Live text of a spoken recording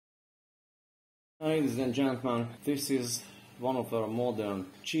Ladies and gentlemen, this is one of our modern,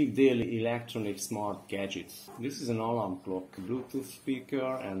 cheap daily electronic smart gadgets. This is an alarm clock, Bluetooth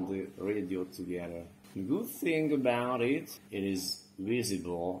speaker and the radio together. The good thing about it, it is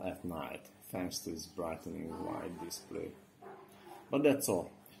visible at night, thanks to its brightening white display. But that's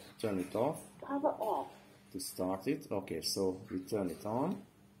all. Turn it off. Power off. To start it, okay, so we turn it on.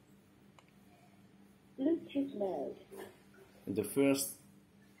 Bluetooth mode. And the first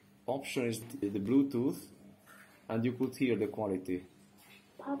option is the Bluetooth, and you could hear the quality.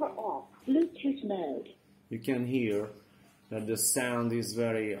 Power off. Bluetooth mode. You can hear that the sound is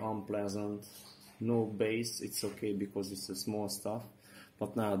very unpleasant. No bass, it's okay because it's a small stuff.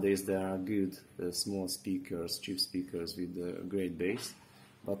 But nowadays there are good small speakers, cheap speakers with great bass.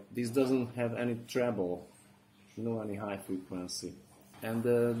 But this doesn't have any treble, no any high frequency. And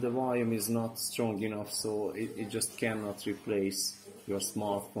the volume is not strong enough, so it just cannot replace your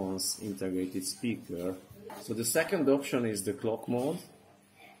smartphone's integrated speaker. So the second option is the clock mode,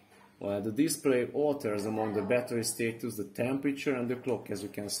 where the display alters among the battery status, the temperature and the clock, as you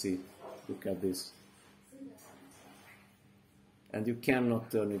can see. Look at this. And you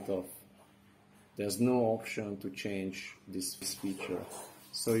cannot turn it off. There's no option to change this feature.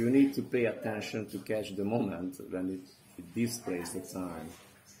 So you need to pay attention to catch the moment when it displays the time.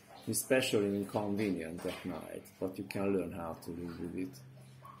 Especially inconvenient at night, but you can learn how to live with it.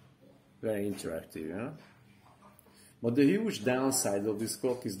 Very interactive, yeah? But the huge downside of this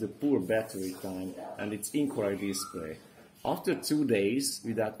clock is the poor battery time and its incorrect display. After 2 days,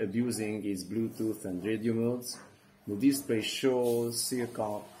 without abusing its Bluetooth and radio modes, the display shows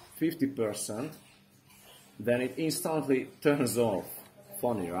circa 50%, then it instantly turns off.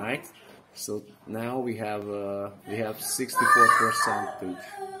 Funny, right? So now we have 64%.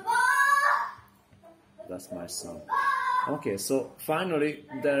 That's my son. Okay, so finally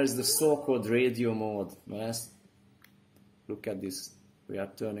there is the so-called radio mode. Let's look at this. We are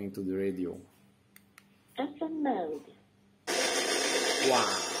turning to the radio. FM mode.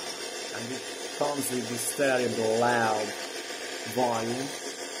 Wow! And it comes with this terrible loud volume.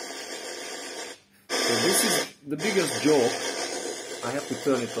 So this is the biggest joke. I have to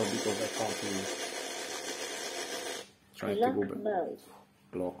turn it off because I can't hear. Try to go back. Mode.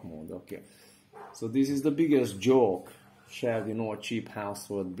 Clock mode, okay. So this is the biggest joke shared in all cheap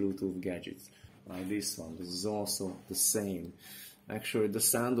household Bluetooth gadgets. Like this one, this is also the same. Actually, the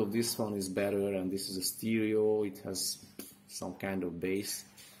sound of this one is better, and this is a stereo, it has some kind of bass.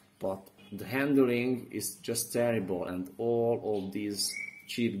 But the handling is just terrible, and all of these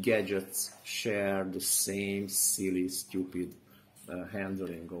cheap gadgets share the same silly, stupid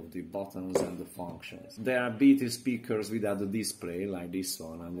handling of the buttons and the functions. There are BT speakers without the display, like this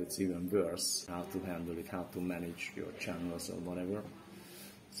one, and it's even worse how to handle it, how to manage your channels or whatever.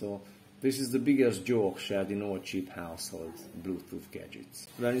 So this is the biggest joke shared in all cheap household Bluetooth gadgets.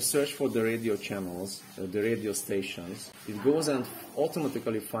 When you search for the radio channels, the radio stations, it goes and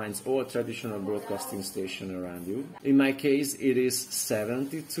automatically finds all traditional broadcasting stations around you. In my case, it is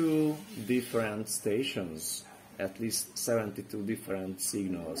 72 different stations. At least 72 different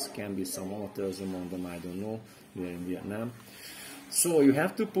signals. Can be some others among them, I don't know. We are in Vietnam. So you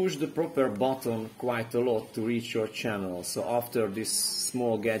have to push the proper button quite a lot to reach your channel. So after this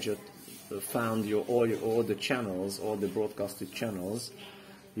small gadget found all the channels, all the broadcasted channels,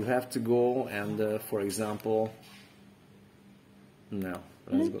 you have to go and, for example, now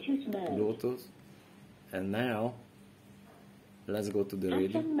let's go to Bluetooth. And now let's go to the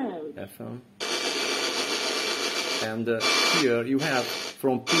radio. FM. And here you have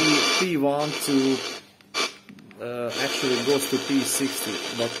from P1 to actually it goes to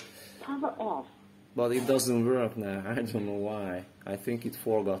P60, but Power off. But it doesn't work now. I don't know why. I think it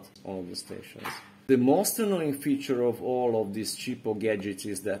forgot all the stations. The most annoying feature of all of these cheapo gadgets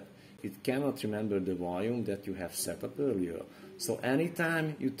is that it cannot remember the volume that you have set up earlier. So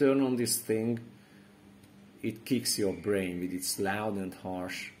anytime you turn on this thing, it kicks your brain with its loud and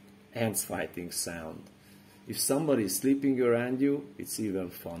harsh hands-fighting sound. If somebody is sleeping around you, it's even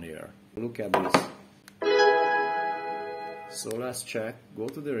funnier. Look at this. So let's check. Go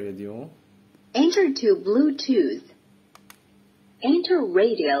to the radio. Enter to Bluetooth. Enter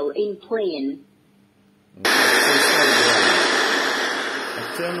radio in plane. Okay, so I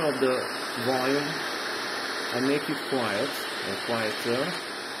turn off the volume. I make it quiet, or quieter,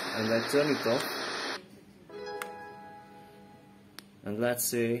 and I turn it off. And let's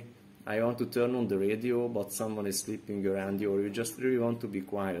say I want to turn on the radio, but someone is sleeping around you, or you just really want to be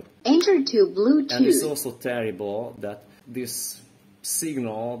quiet. Enter to Bluetooth. And it's also terrible that this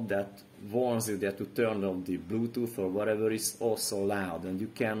signal that warns you that to turn off the Bluetooth or whatever is also loud, and you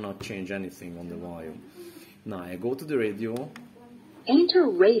cannot change anything on the volume. Now I go to the radio. Enter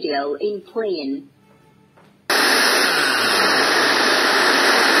radio in plane.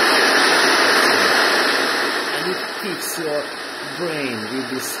 And it kicks your brain with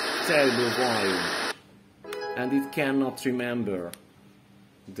this terrible volume. And it cannot remember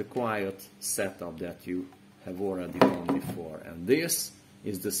the quiet setup that you have already done before. And this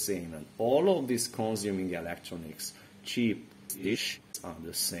is the same. And all of these consuming electronics, cheap-ish, are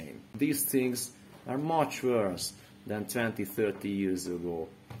the same. These things are much worse than 20-30 years ago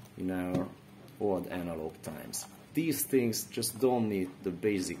in our old analog times. These things just don't meet the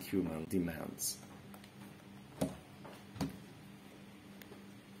basic human demands.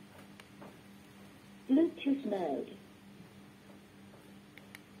 Bluetooth mode.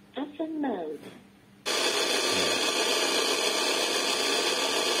 FM mode.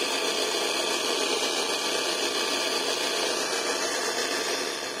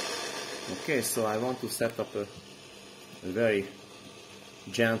 Okay, so I want to set up a very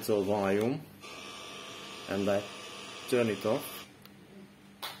gentle volume, and I turn it off,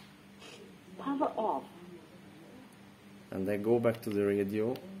 Power off. and I go back to the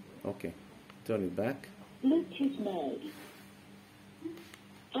radio. Okay, turn it back, Bluetooth mode.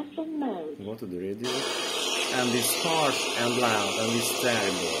 FM mode. go to the radio, and it's harsh and loud, and it's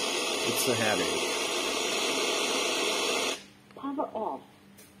terrible. It's a headache. Power off.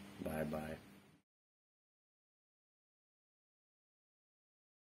 Bye bye.